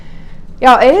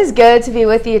Y'all, it is good to be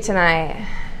with you tonight.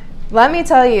 Let me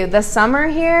tell you, the summer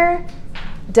here,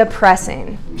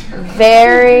 depressing.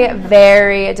 Very,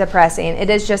 very depressing.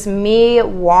 It is just me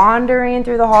wandering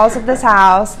through the halls of this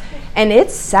house, and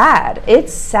it's sad.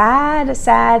 It's sad,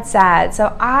 sad, sad.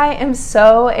 So I am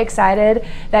so excited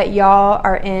that y'all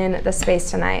are in the space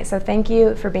tonight. So thank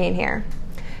you for being here.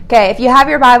 Okay, if you have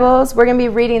your Bibles, we're going to be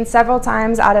reading several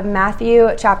times out of Matthew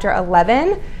chapter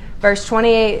 11, verse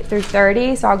 28 through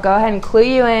 30. So I'll go ahead and clue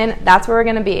you in. That's where we're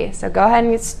going to be. So go ahead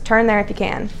and turn there if you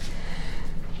can.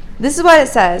 This is what it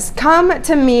says. Come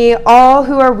to me, all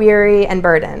who are weary and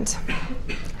burdened.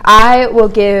 I will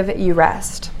give you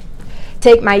rest.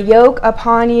 Take my yoke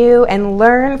upon you and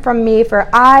learn from me, for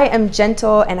I am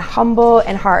gentle and humble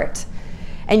in heart.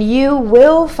 And you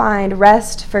will find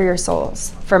rest for your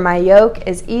souls. For my yoke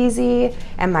is easy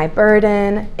and my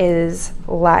burden is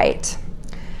light.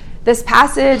 This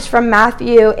passage from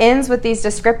Matthew ends with these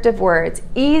descriptive words: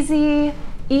 easy,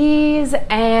 ease,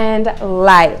 and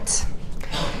light.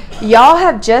 Y'all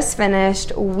have just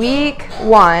finished week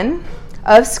 1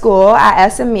 of school at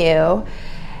SMU.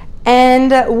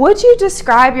 And would you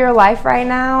describe your life right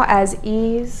now as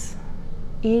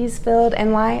ease-filled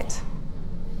and light?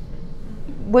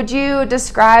 Would you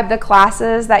describe the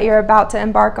classes that you're about to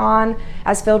embark on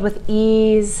as filled with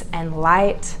ease and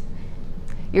light?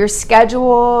 Your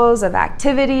schedules of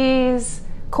activities,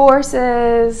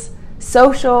 courses,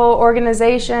 social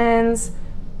organizations,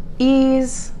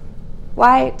 ease,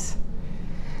 light.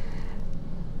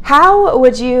 How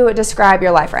would you describe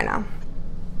your life right now?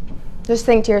 Just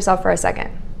think to yourself for a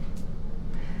second.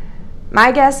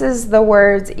 My guess is the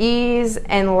words ease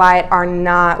and light are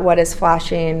not what is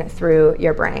flashing through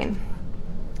your brain.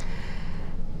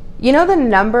 You know the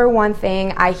number one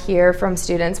thing I hear from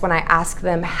students when I ask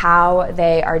them how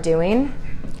they are doing?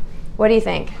 What do you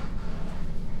think?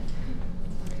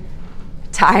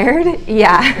 Tired?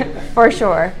 Yeah, for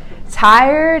sure.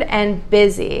 Tired and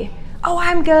busy. Oh,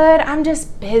 I'm good. I'm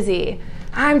just busy.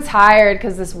 I'm tired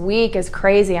because this week is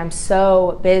crazy. I'm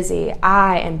so busy.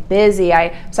 I am busy.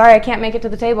 Sorry I can't make it to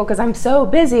the table because I'm so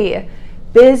busy.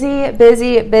 Busy,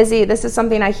 busy, busy. This is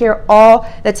something I hear all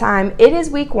the time. It is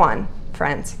week 1,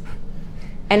 friends.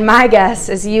 And my guess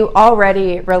is you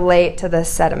already relate to this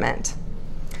sentiment.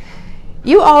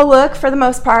 You all look, for the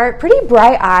most part, pretty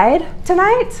bright-eyed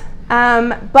tonight.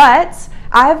 But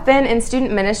I've been in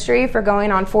student ministry for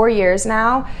going on 4 years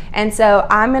now, and so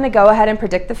I'm going to go ahead and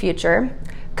predict the future.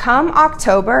 Come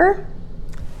October,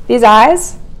 these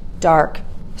eyes, dark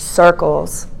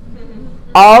circles,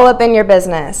 all up in your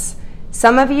business.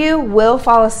 Some of you will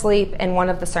fall asleep in one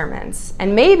of the sermons,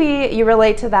 and maybe you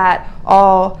relate to that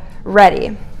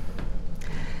already.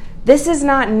 This is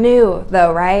not new,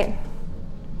 though, right?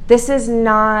 This is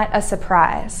not a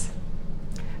surprise.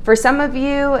 For some of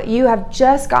you, you have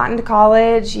just gotten to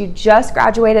college, you just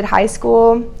graduated high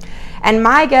school, and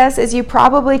my guess is you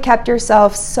probably kept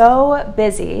yourself so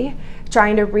busy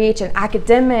trying to reach an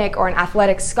academic or an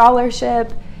athletic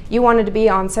scholarship. You wanted to be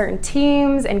on certain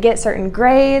teams and get certain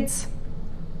grades.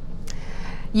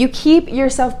 You keep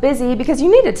yourself busy because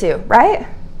you needed to, right?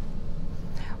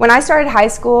 When I started high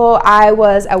school, I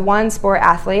was a one-sport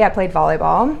athlete. I played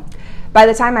volleyball. By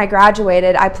the time I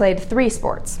graduated, I played 3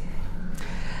 sports.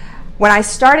 When I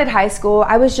started high school,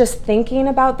 I was just thinking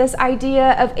about this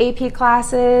idea of AP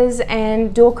classes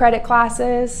and dual credit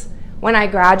classes. When I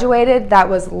graduated, that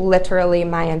was literally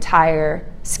my entire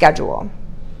schedule.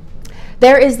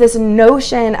 There is this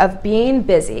notion of being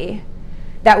busy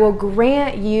that will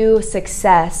grant you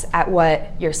success at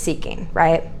what you're seeking,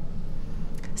 right?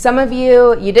 Some of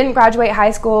you didn't graduate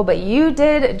high school, but you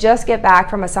did just get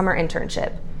back from a summer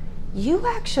internship. You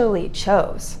actually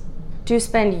chose to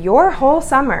spend your whole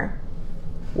summer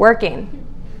working.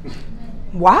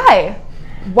 Why?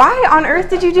 Why on earth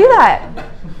did you do that?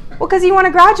 Well, because you want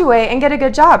to graduate and get a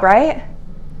good job, right?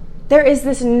 There is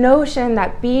this notion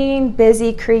that being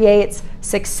busy creates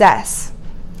success.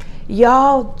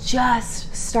 Y'all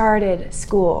just started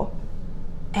school,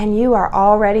 and you are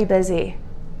already busy.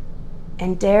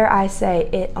 And dare I say,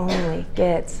 it only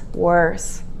gets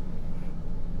worse.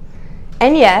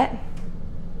 And yet,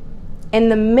 in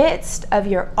the midst of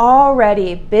your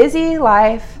already busy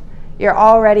life, your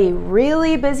already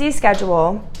really busy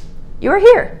schedule, you are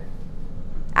here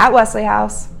at Wesley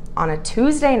House on a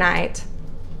Tuesday night.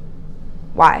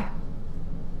 Why?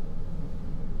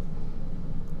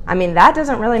 I mean, that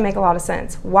doesn't really make a lot of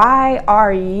sense. Why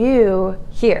are you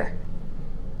here?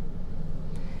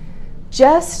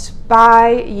 Just by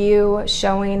you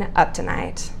showing up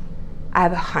tonight, I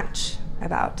have a hunch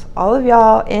about all of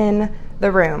y'all in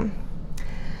the room.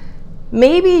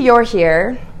 Maybe you're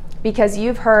here because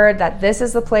you've heard that this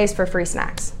is the place for free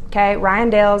snacks. Okay, Ryan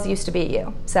Dale's used to be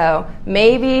you. So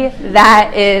maybe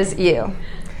that is you.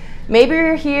 Maybe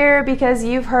you're here because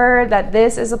you've heard that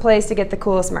this is a place to get the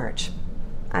coolest merch.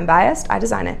 I'm biased, I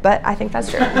design it, but I think that's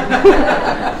true.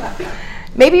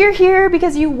 Maybe you're here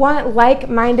because you want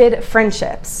like-minded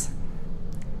friendships.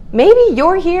 Maybe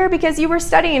you're here because you were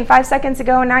studying 5 seconds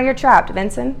ago and now you're trapped.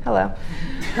 Vincent, hello.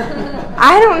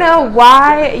 I don't know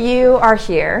why you are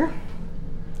here,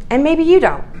 and maybe you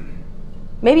don't.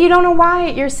 Maybe you don't know why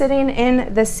you're sitting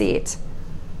in this seat.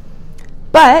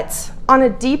 But on a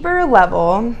deeper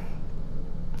level,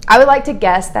 I would like to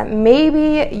guess that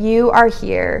maybe you are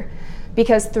here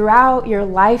because throughout your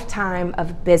lifetime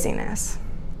of busyness,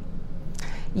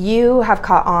 you have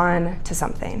caught on to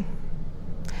something.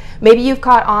 Maybe you've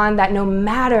caught on that no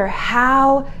matter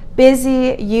how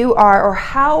busy you are or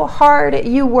how hard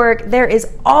you work, there is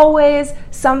always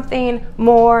something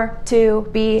more to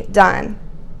be done.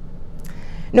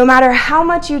 No matter how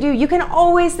much you do, you can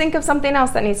always think of something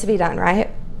else that needs to be done,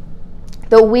 right?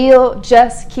 The wheel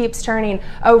just keeps turning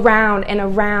around and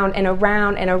around and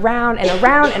around and around and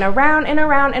around and around and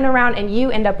around and around, and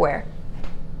you end up where?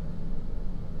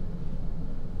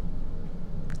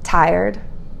 Tired,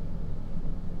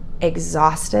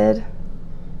 exhausted.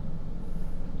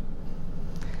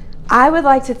 I would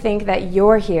like to think that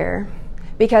you're here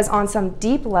because on some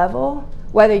deep level,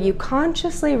 whether you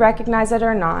consciously recognize it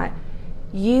or not,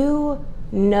 you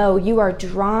know you are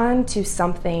drawn to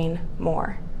something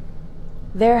more.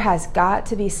 There has got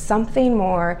to be something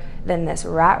more than this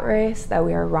rat race that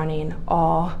we are running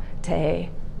all day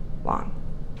long.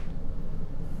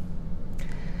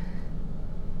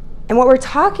 And what we're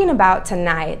talking about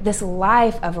tonight, this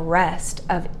life of rest,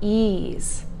 of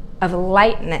ease, of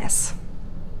lightness,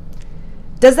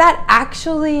 does that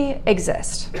actually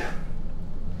exist?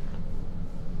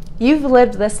 You've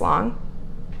lived this long.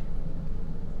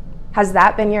 Has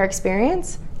that been your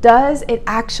experience? Does it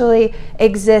actually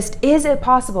exist? Is it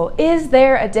possible? Is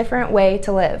there a different way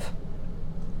to live?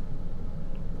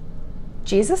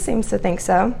 Jesus seems to think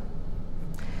so.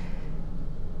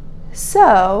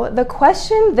 So the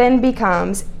question then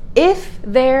becomes, if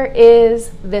there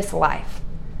is this life,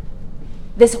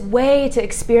 this way to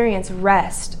experience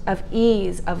rest, of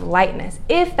ease, of lightness,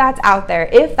 if that's out there,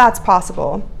 if that's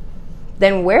possible,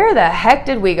 then where the heck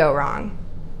did we go wrong?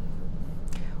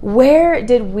 Where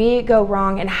did we go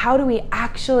wrong, and how do we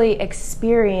actually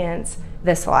experience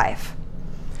this life?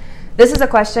 This is a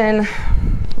question,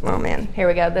 oh man, here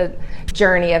we go, the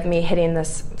journey of me hitting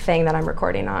this thing that I'm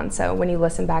recording on. So when you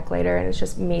listen back later and it's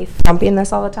just me thumping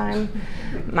this all the time,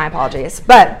 my apologies.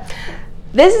 But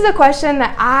this is a question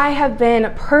that I have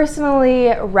been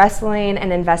personally wrestling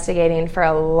and investigating for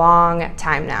a long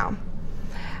time now.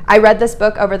 I read this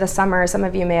book over the summer. Some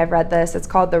of you may have read this. It's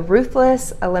called The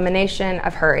Ruthless Elimination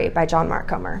of Hurry by John Mark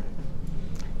Comer.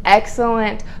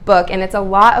 Excellent book, and it's a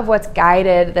lot of what's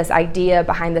guided this idea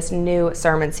behind this new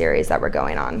sermon series that we're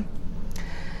going on.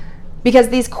 Because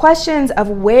these questions of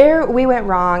where we went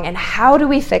wrong and how do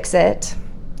we fix it,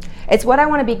 it's what I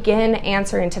want to begin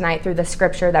answering tonight through the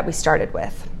scripture that we started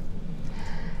with.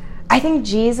 I think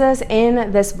Jesus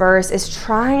in this verse is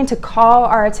trying to call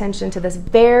our attention to this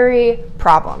very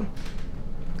problem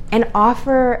and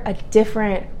offer a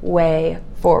different way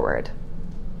forward.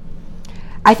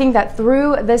 I think that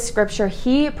through this scripture,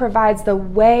 he provides the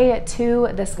way to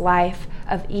this life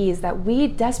of ease that we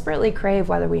desperately crave,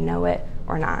 whether we know it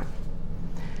or not.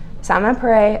 So I'm going to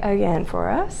pray again for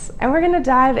us, and we're going to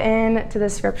dive into the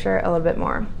scripture a little bit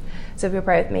more. So if you'll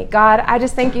pray with me. God, I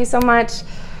just thank you so much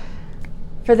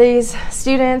for these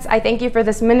students. I thank you for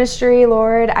this ministry,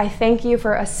 Lord. I thank you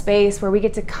for a space where we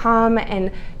get to come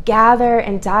and gather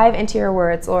and dive into your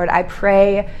words, Lord. I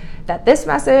pray that this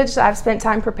message that I've spent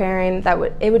time preparing,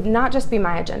 it would not just be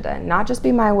my agenda, not just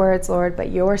be my words, Lord,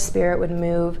 but your spirit would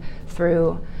move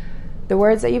through the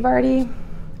words that you've already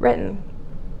written.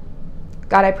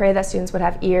 God, I pray that students would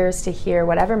have ears to hear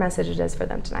whatever message it is for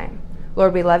them tonight.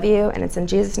 Lord, we love you, and it's in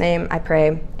Jesus' name I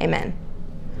pray. Amen.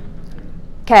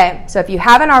 Okay, so if you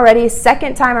haven't already,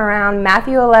 second time around,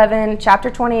 Matthew 11, chapter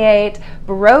 28,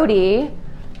 Brody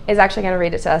is actually going to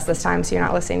read it to us this time, so you're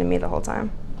not listening to me the whole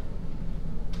time.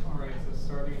 All right, so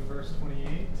starting in verse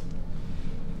 28.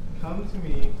 Come to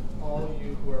me, all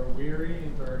you who are weary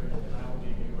and burdened, and I will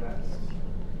give you rest.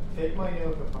 Take my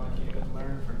yoke upon you and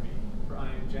learn from me, for I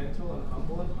am gentle and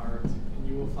humble in heart, and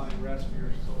you will find rest for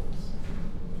your souls.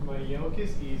 For my yoke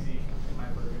is easy, and my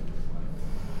burden is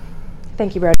light.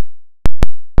 Thank you, Brody.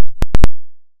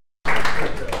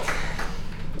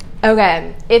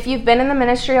 Okay, if you've been in the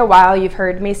ministry a while, you've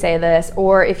heard me say this,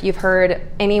 or if you've heard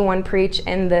anyone preach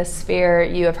in this sphere,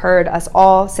 you have heard us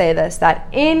all say this, that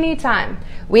anytime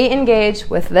we engage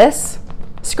with this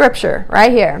scripture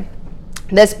right here,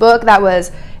 this book that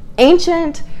was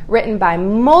ancient, written by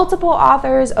multiple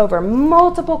authors over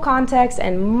multiple contexts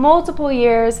and multiple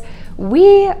years,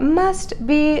 we must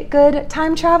be good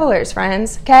time travelers,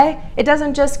 friends, okay? It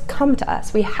doesn't just come to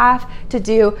us. We have to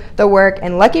do the work,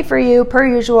 and lucky for you, per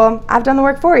usual, I've done the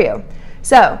work for you.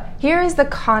 So here is the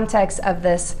context of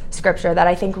this scripture that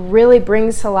I think really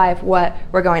brings to life what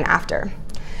we're going after.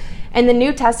 In the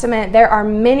New Testament, there are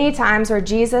many times where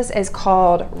Jesus is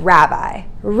called rabbi.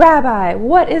 Rabbi,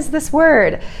 what is this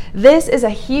word? This is a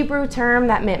Hebrew term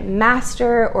that meant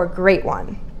master or great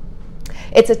one.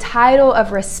 It's a title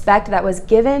of respect that was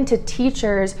given to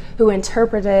teachers who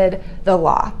interpreted the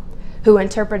law, who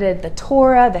interpreted the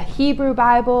Torah, the Hebrew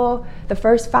Bible, the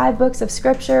first 5 books of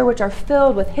Scripture, which are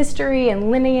filled with history and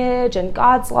lineage and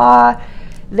God's law.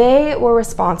 They were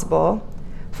responsible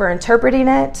for interpreting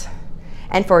it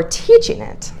and for teaching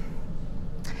it.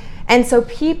 And so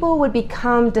people would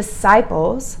become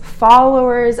disciples,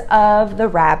 followers of the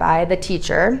rabbi, the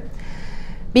teacher,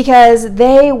 because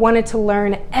they wanted to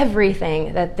learn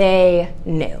everything that they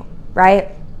knew,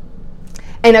 right?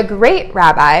 And a great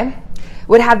rabbi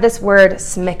would have this word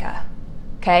smika.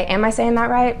 Okay, am I saying that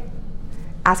right?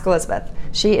 Ask Elizabeth.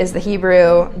 She is the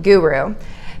Hebrew guru.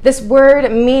 This word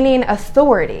meaning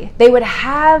authority. They would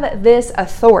have this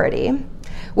authority,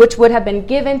 which would have been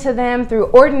given to them through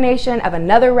ordination of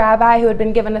another rabbi who had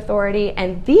been given authority.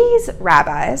 And these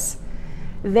rabbis,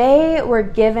 they were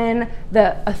given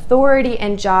the authority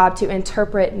and job to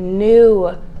interpret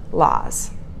new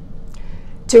laws,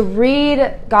 to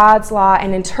read God's law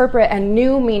and interpret a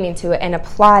new meaning to it and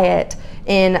apply it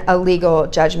in a legal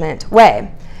judgment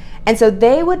way. And so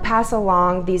they would pass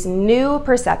along these new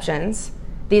perceptions,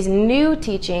 these new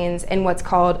teachings in what's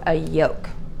called a yoke.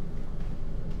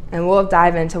 And we'll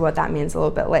dive into what that means a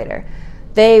little bit later.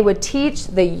 They would teach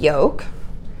the yoke,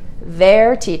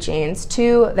 their teachings,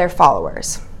 to their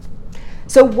followers.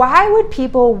 So why would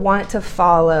people want to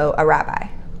follow a rabbi?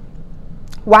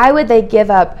 Why would they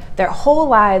give up their whole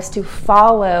lives to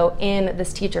follow in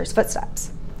this teacher's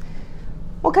footsteps?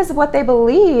 Well, because what they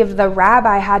believed the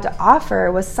rabbi had to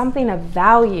offer was something of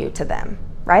value to them,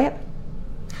 right?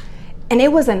 And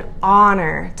it was an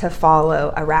honor to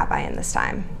follow a rabbi in this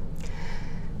time.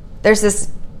 There's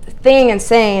this thing and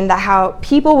saying that how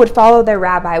people would follow their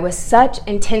rabbi with such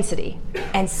intensity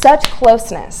and such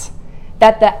closeness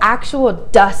that the actual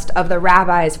dust of the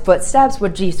rabbi's footsteps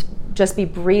would just be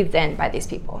breathed in by these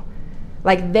people.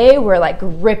 Like they were like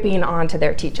gripping onto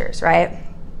their teachers, right?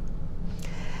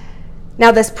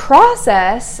 Now this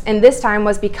process in this time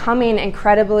was becoming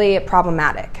incredibly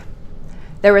problematic.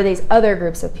 There were these other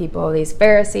groups of people, these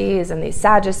Pharisees and these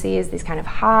Sadducees, these kind of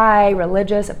high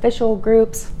religious official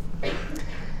groups.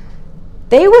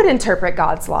 They would interpret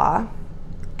God's law,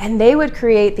 and they would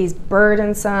create these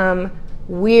burdensome,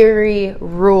 weary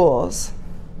rules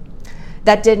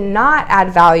that did not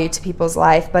add value to people's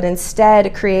life, but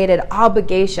instead created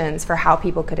obligations for how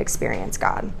people could experience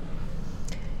God.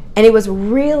 And it was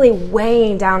really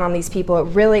weighing down on these people.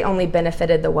 It really only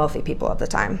benefited the wealthy people of the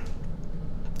time.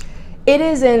 It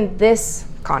is in this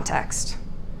context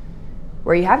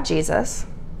where you have Jesus,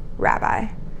 rabbi,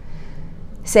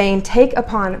 saying, take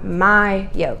upon my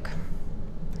yoke.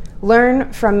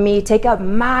 Learn from me. Take up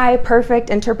my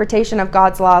perfect interpretation of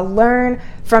God's law. Learn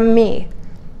from me.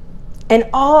 And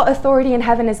all authority in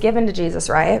heaven is given to Jesus,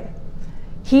 right?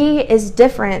 He is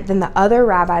different than the other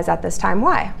rabbis at this time.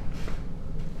 Why?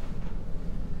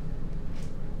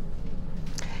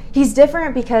 He's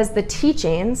different because the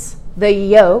teachings, the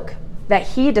yoke that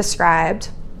he described,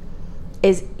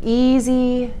 is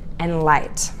easy and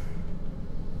light.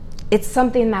 It's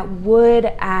something that would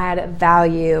add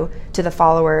value to the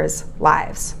followers'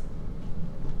 lives.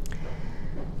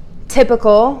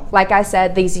 Typical, like I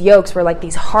said, these yokes were like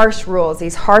these harsh rules,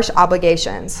 these harsh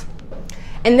obligations.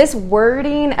 And this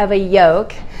wording of a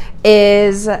yoke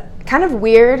is kind of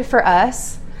weird for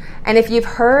us. And if you've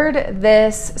heard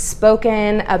this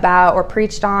spoken about or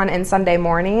preached on in Sunday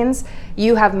mornings,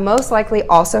 you have most likely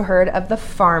also heard of the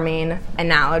farming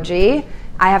analogy.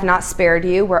 I have not spared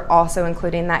you. We're also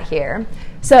including that here.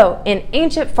 So in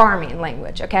ancient farming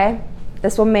language, okay,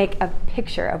 this will make a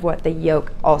picture of what the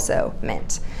yoke also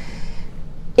meant.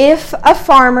 If a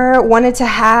farmer wanted to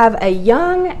have a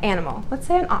young animal, let's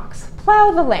say an ox, plow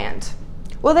the land,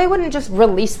 well, they wouldn't just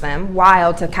release them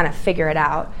wild to kind of figure it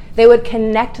out. They would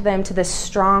connect them to this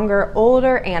stronger,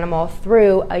 older animal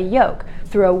through a yoke,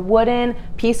 through a wooden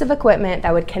piece of equipment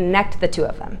that would connect the two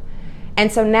of them.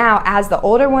 And so now as the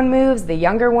older one moves, the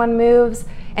younger one moves,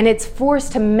 and it's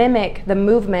forced to mimic the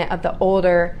movement of the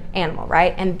older animal,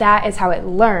 right? And that is how it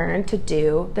learned to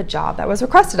do the job that was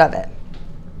requested of it.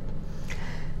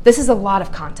 This is a lot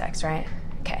of context, right?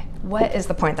 Okay, what is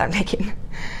the point that I'm making?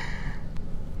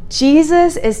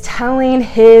 Jesus is telling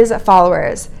his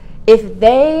followers, if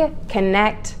they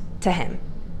connect to him,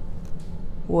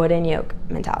 wood and yoke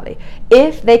mentality,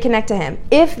 if they connect to him,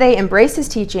 if they embrace his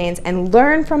teachings and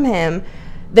learn from him,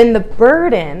 then the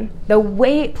burden, the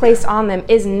weight placed on them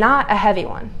is not a heavy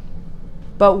one,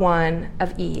 but one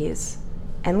of ease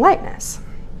and lightness.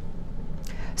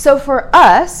 So for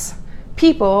us,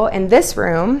 people in this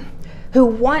room who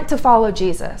want to follow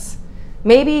Jesus,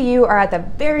 maybe you are at the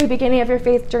very beginning of your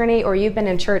faith journey, or you've been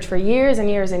in church for years and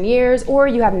years and years, or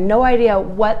you have no idea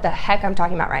what the heck I'm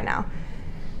talking about right now.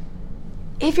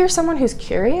 If you're someone who's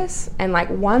curious and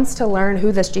wants to learn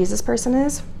who this Jesus person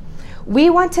is, we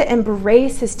want to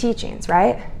embrace his teachings,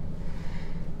 right?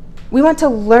 We want to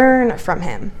learn from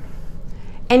him.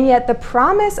 And yet the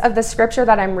promise of the scripture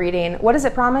that I'm reading, what does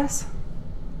it promise?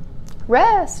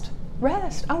 Rest.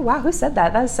 Rest. Oh, wow, who said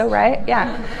that? That is so right.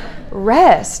 Yeah.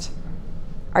 Rest.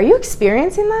 Are you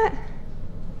experiencing that?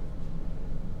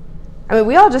 I mean,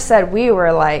 we all just said we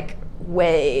were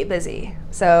way busy.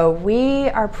 So we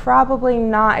are probably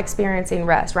not experiencing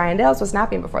rest. Ryan Dales was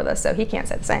napping before this, so he can't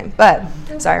say the same. But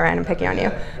sorry, Ryan, I'm picking on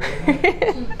you.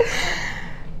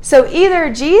 So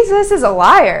either Jesus is a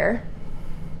liar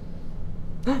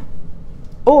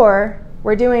or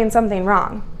we're doing something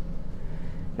wrong.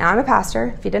 Now, I'm a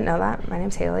pastor. If you didn't know that, my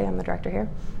name's Haley. I'm the director here.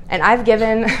 And I've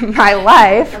given my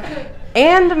life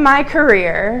and my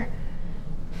career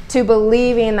to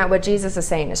believing that what Jesus is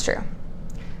saying is true.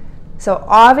 So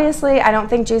obviously, I don't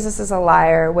think Jesus is a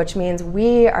liar, which means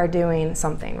we are doing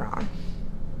something wrong.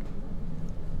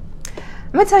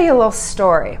 I'm going to tell you a little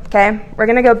story, okay? We're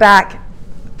going to go back,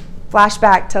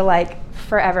 flashback to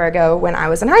forever ago when I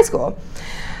was in high school.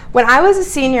 When I was a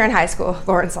senior in high school,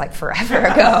 Lauren's forever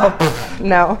ago.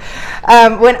 No.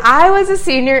 When I was a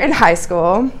senior in high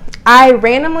school, I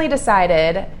randomly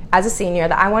decided as a senior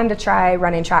that I wanted to try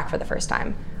running track for the first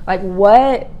time.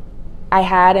 What I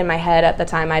had in my head at the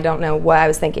time, I don't know what I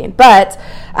was thinking, but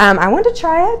I wanted to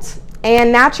try it.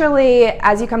 And naturally,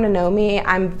 as you come to know me,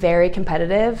 I'm very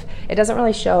competitive. It doesn't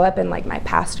really show up in my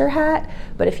pastor hat,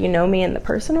 but if you know me in the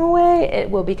personal way, it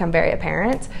will become very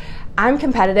apparent. I'm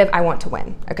competitive. I want to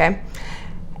win, okay?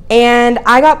 And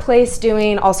I got placed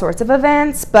doing all sorts of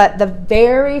events, but the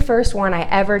very first one I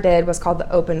ever did was called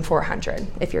the Open 400.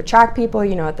 If you're track people,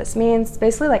 you know what this means. It's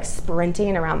basically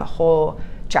sprinting around the whole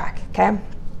track, okay?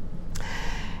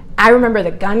 I remember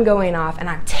the gun going off, and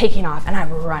I'm taking off, and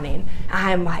I'm running.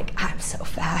 I'm I'm so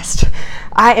fast.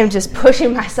 I am just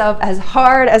pushing myself as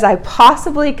hard as I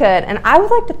possibly could. And I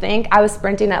would like to think I was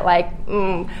sprinting at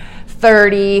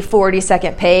 30,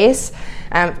 40-second pace.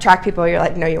 Track people, you're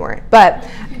no, you weren't. But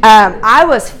I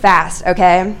was fast,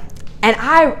 okay? And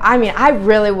I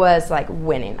really was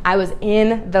winning. I was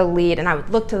in the lead, and I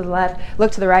would look to the left,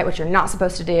 look to the right, which you're not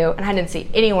supposed to do, and I didn't see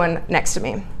anyone next to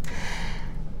me.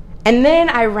 And then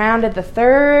I rounded the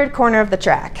third corner of the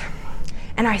track,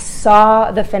 and I saw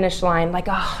the finish line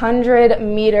 100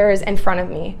 meters in front of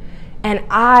me. And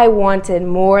I wanted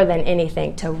more than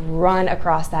anything to run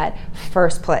across that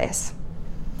first place.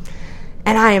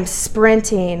 And I am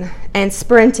sprinting and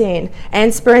sprinting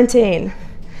and sprinting.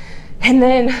 And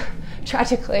then,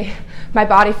 tragically, my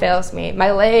body fails me.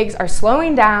 My legs are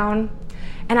slowing down,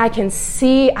 and I can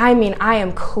see, I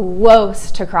am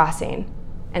close to crossing,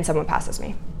 and someone passes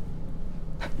me.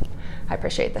 I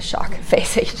appreciate the shock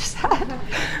face that you just had.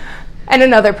 And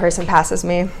another person passes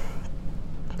me.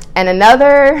 And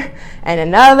another, and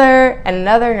another, and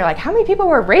another. And you're how many people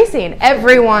were racing?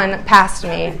 Everyone passed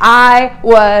me. I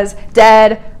was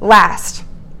dead last.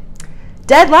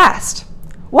 Dead last.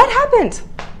 What happened?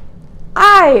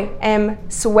 I am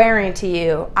swearing to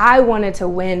you, I wanted to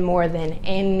win more than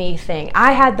anything.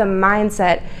 I had the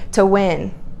mindset to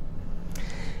win.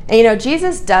 And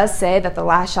Jesus does say that the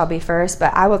last shall be first,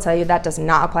 but I will tell you that does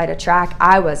not apply to track.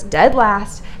 I was dead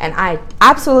last, and I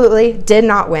absolutely did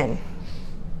not win.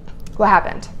 What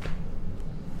happened?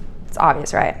 It's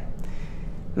obvious, right?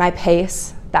 My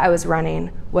pace that I was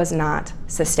running was not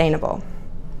sustainable.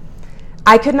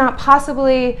 I could not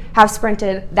possibly have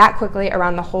sprinted that quickly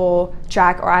around the whole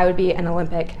track, or I would be an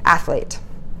Olympic athlete,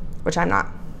 which I'm not.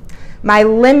 My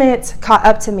limits caught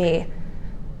up to me,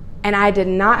 and I did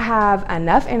not have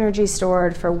enough energy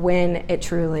stored for when it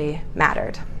truly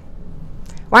mattered.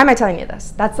 Why am I telling you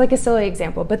this? That's a silly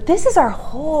example, but this is our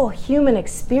whole human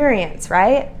experience,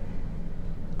 right?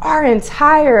 Our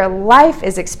entire life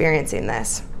is experiencing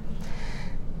this.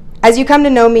 As you come to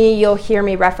know me, you'll hear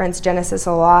me reference Genesis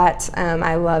a lot.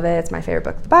 I love it. It's my favorite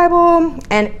book of the Bible.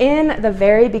 And in the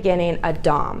very beginning,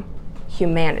 Adam,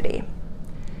 humanity,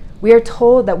 we are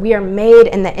told that we are made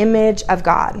in the image of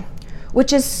God,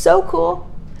 which is so cool.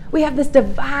 We have this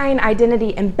divine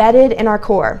identity embedded in our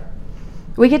core.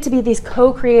 We get to be these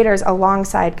co-creators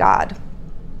alongside God.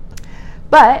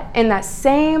 But in that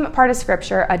same part of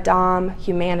Scripture, Adam,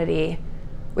 humanity,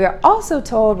 we are also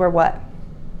told we're what?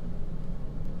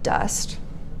 Dust.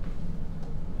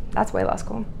 That's way less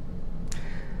cool.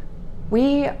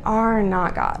 We are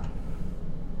not God.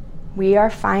 We are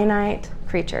finite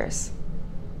creatures.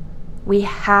 We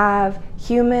have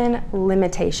human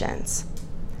limitations.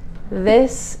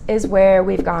 This is where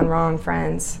we've gone wrong,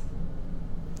 friends.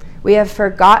 We have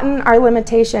forgotten our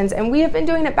limitations, and we have been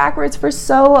doing it backwards for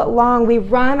so long. We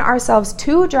run ourselves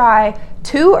too dry,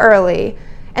 too early,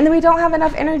 and then we don't have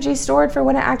enough energy stored for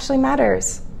when it actually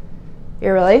matters.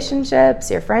 Your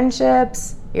relationships, your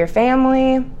friendships, your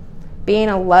family, being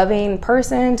a loving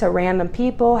person to random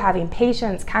people, having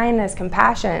patience, kindness,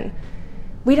 compassion.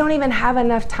 We don't even have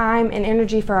enough time and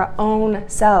energy for our own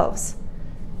selves.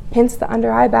 Hence the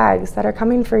under eye bags that are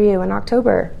coming for you in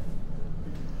October.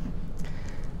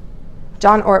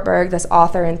 John Ortberg, this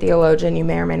author and theologian you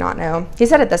may or may not know, he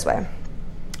said it this way: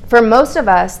 for most of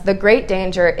us, the great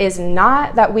danger is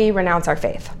not that we renounce our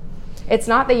faith. It's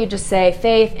not that you just say,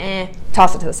 faith,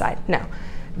 toss it to the side. No.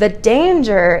 The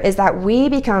danger is that we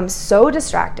become so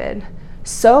distracted,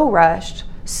 so rushed,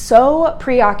 so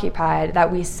preoccupied that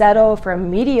we settle for a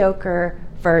mediocre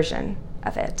version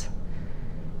of it.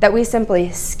 That we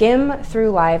simply skim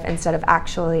through life instead of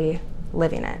actually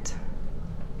living it.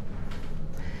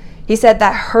 He said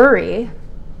that hurry,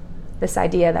 this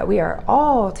idea that we are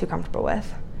all too comfortable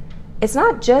with, it's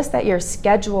not just that your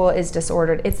schedule is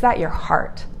disordered, it's that your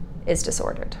heart is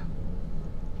disordered.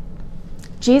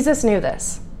 Jesus knew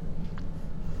this.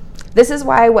 This is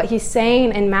why what he's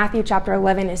saying in Matthew chapter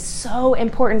 11 is so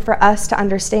important for us to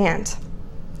understand.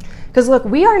 Because look,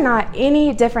 we are not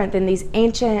any different than these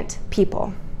ancient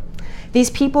people.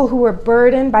 These people who were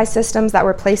burdened by systems that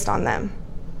were placed on them.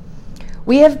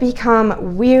 We have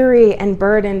become weary and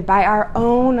burdened by our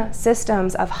own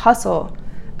systems of hustle,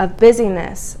 of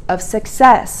busyness, of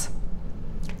success,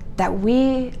 that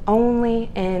we only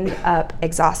end up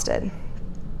exhausted.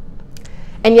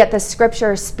 And yet the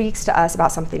scripture speaks to us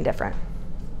about something different.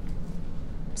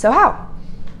 So how?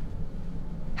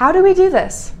 How do we do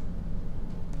this?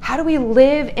 How do we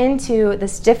live into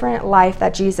this different life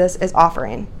that Jesus is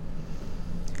offering?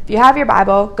 If you have your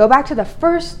Bible, go back to the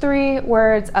first 3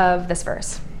 words of this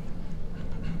verse.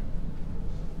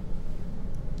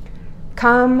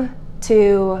 Come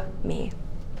to me.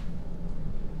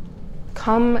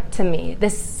 Come to me.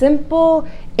 This simple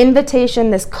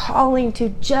invitation, this calling to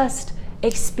just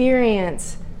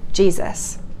experience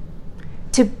Jesus,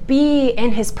 to be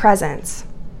in his presence.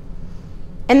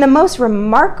 And the most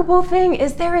remarkable thing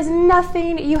is there is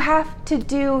nothing you have to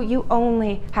do, you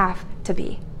only have to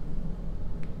be.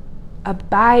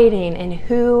 Abiding in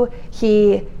who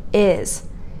he is.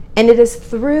 And it is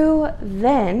through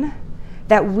then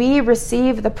that we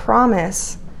receive the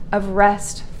promise of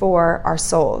rest for our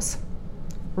souls.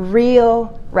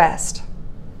 Real rest.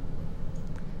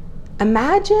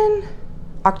 Imagine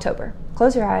October.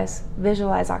 Close your eyes,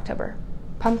 visualize October.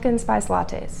 Pumpkin spice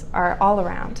lattes are all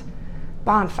around.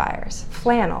 Bonfires,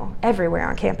 flannel everywhere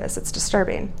on campus. It's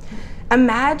disturbing.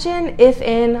 Imagine if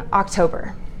in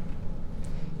October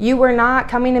you were not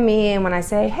coming to me and when I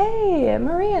say, hey,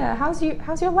 Maria, how's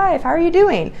your life? How are you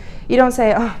doing? You don't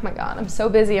say, oh my God, I'm so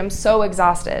busy, I'm so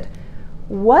exhausted.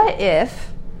 What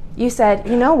if you said,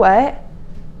 you know what?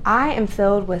 I am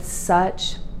filled with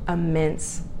such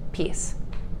immense peace.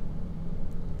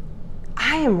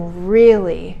 I am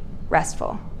really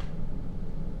restful.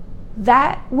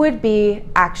 That would be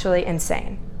actually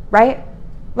insane, right?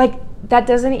 Like, that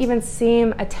doesn't even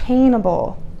seem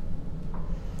attainable.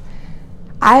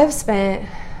 I have spent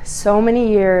so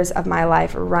many years of my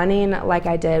life running like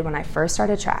I did when I first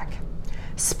started track,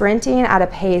 sprinting at a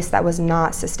pace that was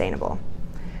not sustainable.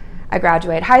 I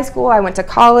graduated high school, I went to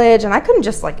college, and I couldn't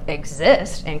just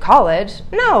exist in college.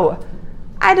 No,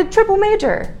 I had a triple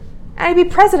major. I'd be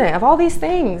president of all these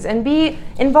things and be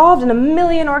involved in a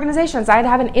million organizations. I'd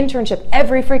have an internship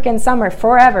every freaking summer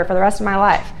forever for the rest of my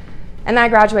life. And then I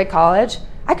graduate college.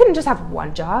 I couldn't just have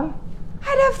one job.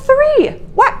 I'd have 3.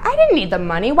 Why? I didn't need the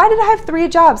money. Why did I have 3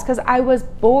 jobs? Because I was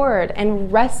bored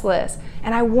and restless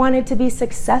and I wanted to be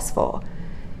successful.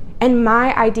 And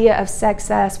my idea of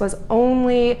success was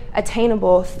only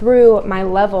attainable through my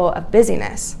level of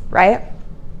busyness, right?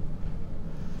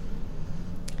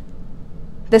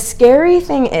 The scary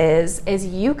thing is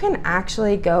you can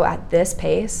actually go at this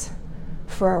pace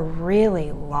for a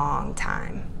really long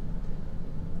time.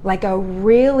 Like a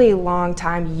really long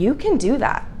time. You can do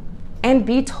that and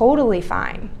be totally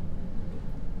fine.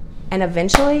 And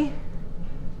eventually,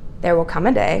 there will come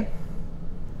a day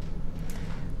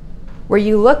where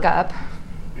you look up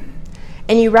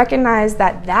and you recognize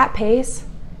that that pace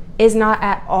is not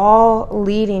at all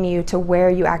leading you to where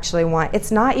you actually want.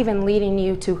 It's not even leading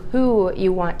you to who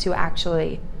you want to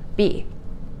actually be.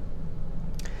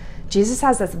 Jesus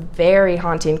has this very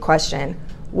haunting question.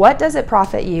 What does it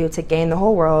profit you to gain the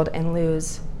whole world and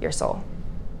lose your soul?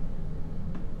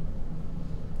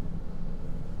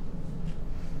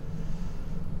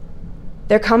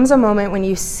 There comes a moment when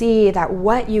you see that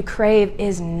what you crave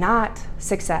is not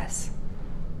success.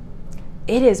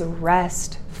 It is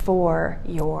rest for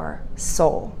your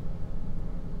soul.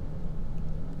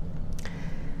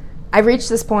 I reached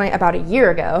this point about a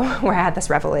year ago where I had this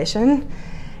revelation,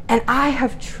 and I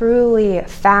have truly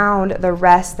found the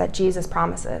rest that Jesus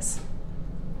promises.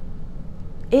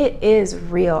 It is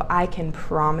real. I can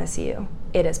promise you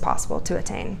it is possible to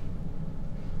attain.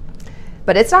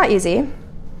 But it's not easy.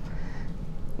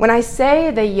 When I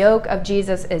say the yoke of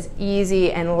Jesus is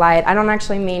easy and light, I don't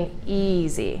actually mean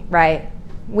easy, right?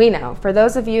 We know, for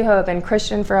those of you who have been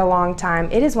Christian for a long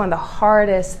time, it is one of the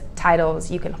hardest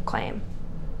titles you can claim.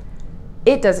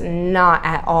 It does not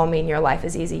at all mean your life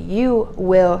is easy. You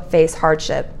will face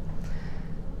hardship.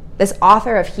 This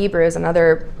author of Hebrews,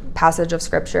 another passage of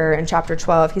scripture in chapter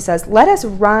 12, he says, "Let us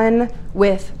run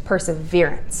with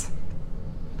perseverance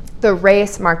the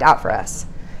race marked out for us,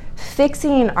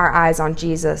 fixing our eyes on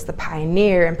Jesus, the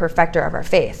pioneer and perfecter of our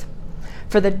faith.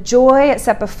 For the joy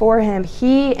set before him,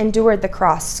 he endured the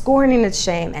cross, scorning its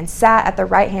shame, and sat at the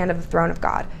right hand of the throne of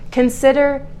God.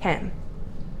 Consider him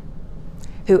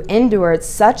who endured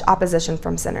such opposition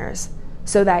from sinners,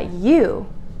 so that you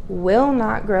will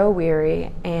not grow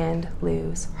weary and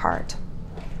lose heart."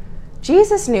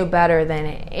 Jesus knew better than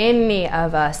any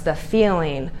of us the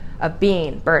feeling of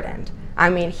being burdened. I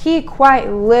mean, he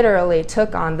quite literally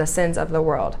took on the sins of the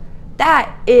world. That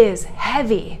is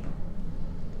heavy.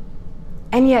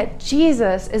 And yet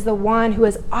Jesus is the one who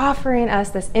is offering us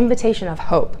this invitation of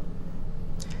hope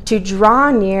to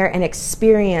draw near and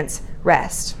experience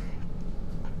rest.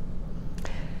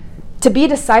 To be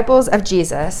disciples of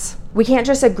Jesus, we can't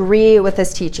just agree with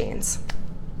his teachings.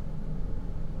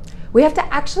 We have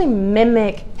to actually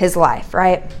mimic his life,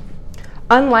 right?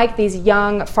 Unlike these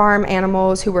young farm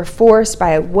animals who were forced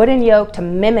by a wooden yoke to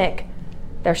mimic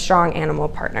their strong animal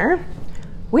partner,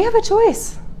 we have a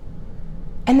choice.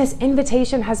 And this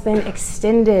invitation has been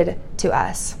extended to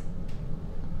us.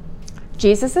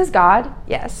 Jesus is God,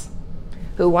 yes,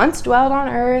 who once dwelled on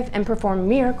earth and performed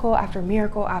miracle after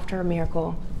miracle after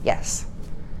miracle, yes.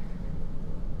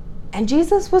 And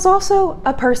Jesus was also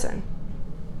a person,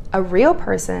 a real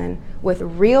person with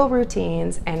real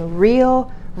routines and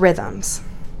real rhythms.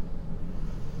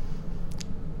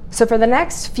 So for the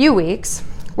next few weeks,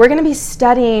 we're going to be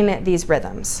studying these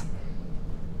rhythms.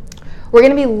 We're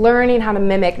going to be learning how to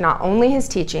mimic not only his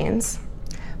teachings,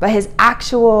 but his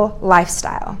actual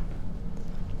lifestyle.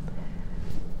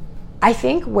 I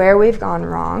think where we've gone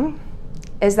wrong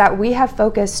is that we have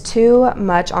focused too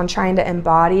much on trying to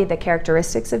embody the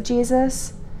characteristics of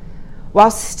Jesus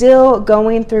while still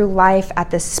going through life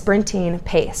at this sprinting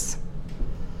pace.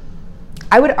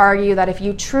 I would argue that if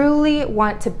you truly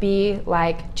want to be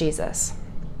like Jesus,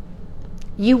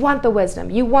 you want the wisdom,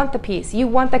 you want the peace, you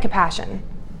want the compassion,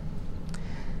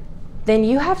 then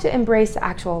you have to embrace the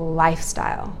actual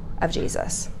lifestyle of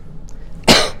Jesus.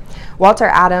 Walter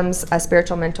Adams, a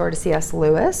spiritual mentor to C.S.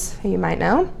 Lewis, who you might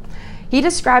know, he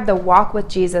described the walk with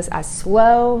Jesus as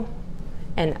slow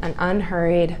and an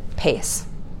unhurried pace.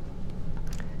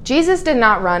 Jesus did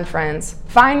not run, friends.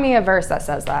 Find me a verse that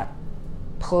says that,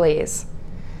 please.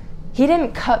 He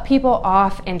didn't cut people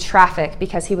off in traffic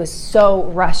because he was so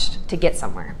rushed to get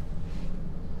somewhere.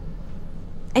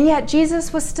 And yet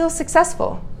Jesus was still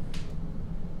successful,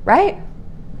 right?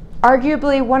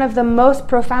 Arguably one of the most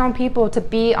profound people to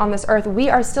be on this earth. We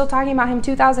are still talking about him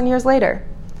 2,000 years later.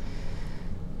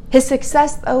 His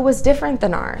success, though, was different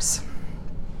than ours.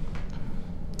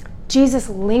 Jesus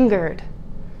lingered.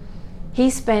 He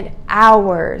spent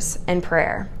hours in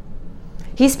prayer.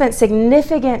 He spent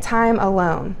significant time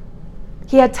alone.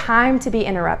 He had time to be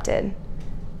interrupted.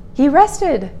 He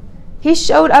rested. He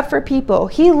showed up for people.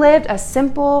 He lived a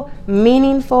simple,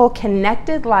 meaningful,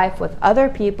 connected life with other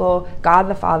people, God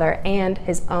the Father, and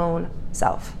his own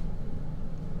self.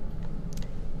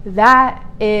 That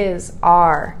is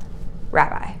our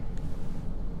rabbi.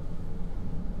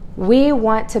 We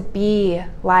want to be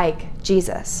like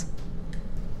Jesus.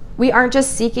 We aren't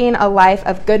just seeking a life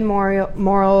of good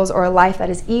morals or a life that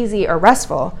is easy or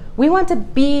restful. We want to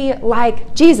be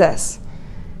like Jesus.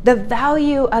 The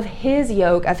value of his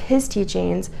yoke, of his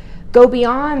teachings, go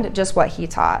beyond just what he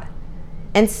taught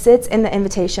and sits in the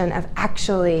invitation of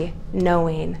actually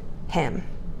knowing him.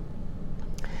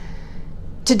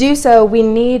 To do so, we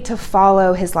need to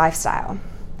follow his lifestyle,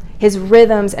 his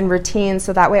rhythms and routines,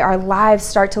 so that way our lives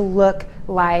start to look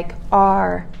like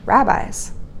our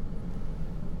rabbis.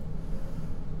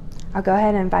 I'll go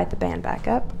ahead and invite the band back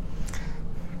up,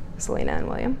 Selena and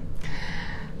William.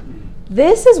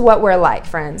 This is what we're like,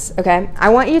 friends, okay? I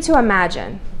want you to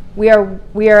imagine we are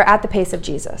at the pace of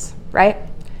Jesus, right?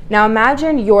 Now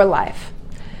imagine your life.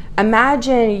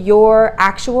 Imagine your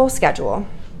actual schedule.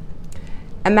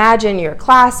 Imagine your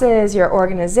classes, your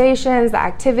organizations, the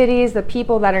activities, the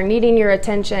people that are needing your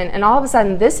attention, and all of a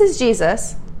sudden this is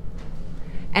Jesus,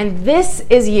 and this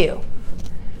is you,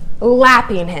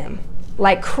 lapping him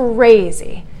like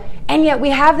crazy. And yet we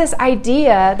have this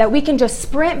idea that we can just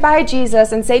sprint by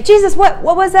Jesus and say, Jesus, what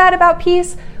was that about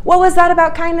peace? What was that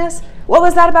about kindness? What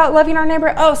was that about loving our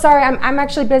neighbor? Oh, sorry, I'm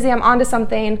actually busy. I'm onto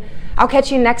something. I'll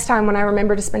catch you next time when I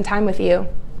remember to spend time with you.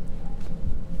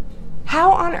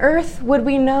 How on earth would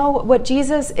we know what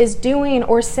Jesus is doing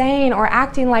or saying or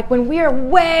acting like when we are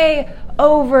way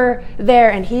over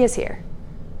there and he is here?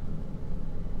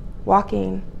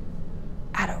 Walking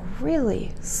at a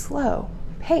really slow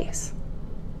pace.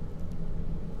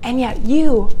 And yet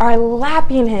you are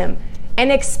lapping him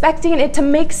and expecting it to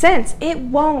make sense. It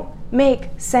won't make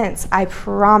sense, I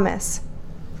promise.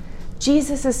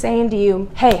 Jesus is saying to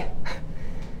you, hey,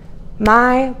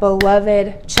 my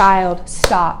beloved child,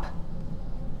 stop.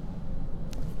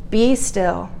 Be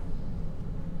still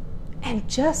and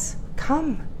just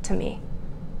come to me.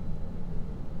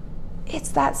 It's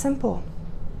that simple.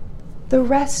 The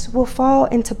rest will fall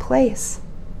into place.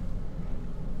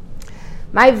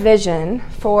 My vision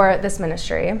for this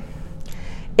ministry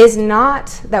is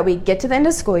not that we get to the end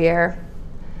of school year,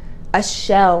 a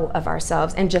shell of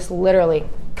ourselves, and just literally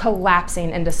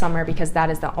collapsing into summer because that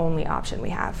is the only option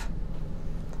we have.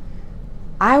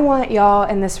 I want y'all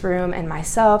in this room and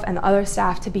myself and the other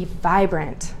staff to be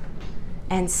vibrant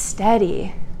and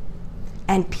steady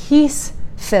and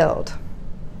peace-filled.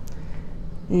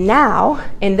 Now,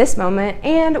 in this moment,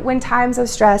 and when times of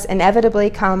stress inevitably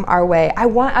come our way, I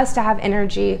want us to have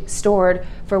energy stored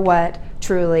for what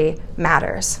truly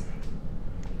matters.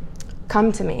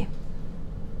 Come to me,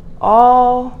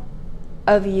 all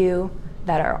of you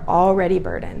that are already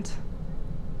burdened.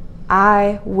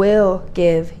 I will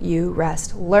give you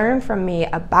rest. Learn from me,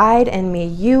 abide in me.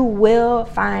 You will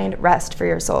find rest for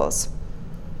your souls.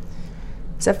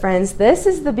 So friends, this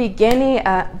is the beginning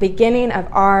of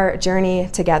our journey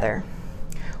together,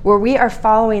 where we are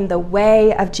following the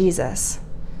way of Jesus.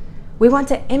 We want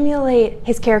to emulate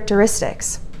his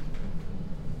characteristics,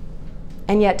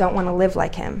 and yet don't want to live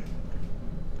like him.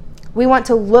 We want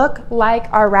to look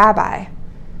like our rabbi,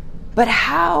 but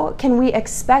how can we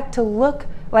expect to look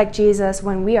like Jesus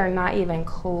when we are not even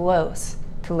close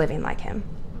to living like him?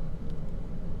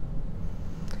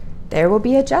 There will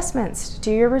be adjustments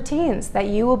to your routines that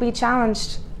you will be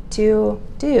challenged to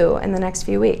do in the next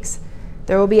few weeks.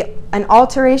 There will be an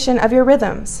alteration of your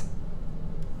rhythms.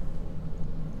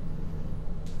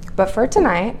 But for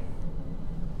tonight,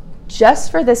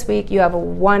 just for this week, you have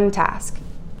one task,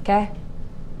 okay?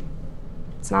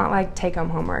 It's not like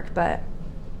take-home homework, but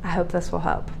I hope this will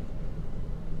help.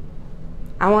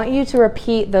 I want you to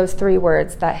repeat those 3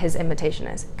 words that his invitation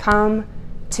is. Come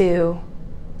to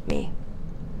me.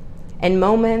 In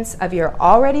moments of your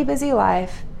already busy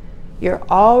life, your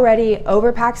already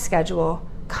overpacked schedule,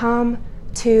 come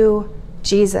to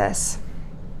Jesus.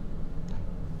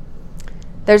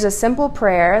 There's a simple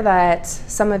prayer that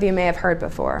some of you may have heard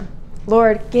before.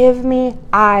 Lord, give me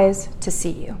eyes to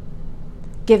see you.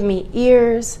 Give me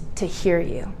ears to hear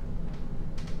you.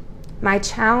 My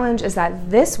challenge is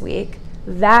that this week,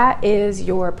 that is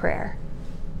your prayer.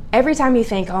 Every time you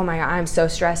think, oh my God, I'm so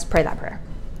stressed, pray that prayer.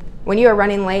 When you are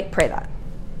running late, pray that.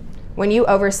 When you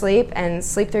oversleep and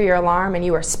sleep through your alarm and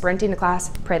you are sprinting to class,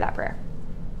 pray that prayer.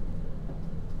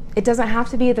 It doesn't have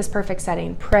to be this perfect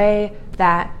setting. Pray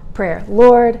that prayer.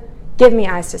 Lord, give me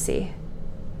eyes to see.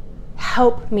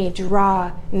 Help me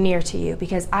draw near to you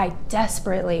because I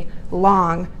desperately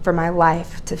long for my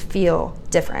life to feel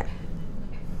different.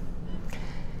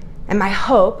 And my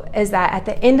hope is that at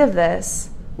the end of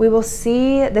this, we will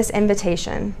see this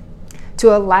invitation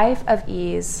to a life of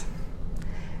ease.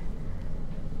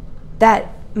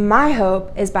 That my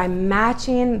hope is by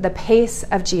matching the pace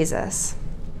of Jesus,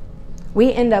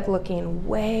 we end up looking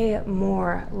way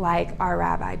more like our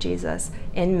Rabbi Jesus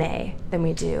in May than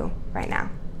we do right now.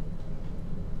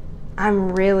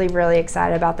 I'm really, really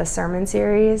excited about the sermon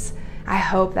series. I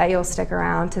hope that you'll stick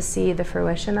around to see the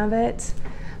fruition of it.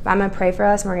 But I'm going to pray for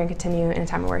us, and we're going to continue in a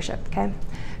time of worship, okay?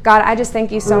 God, I just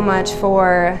thank you so much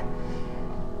for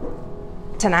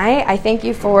tonight. I thank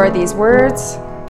you for these words.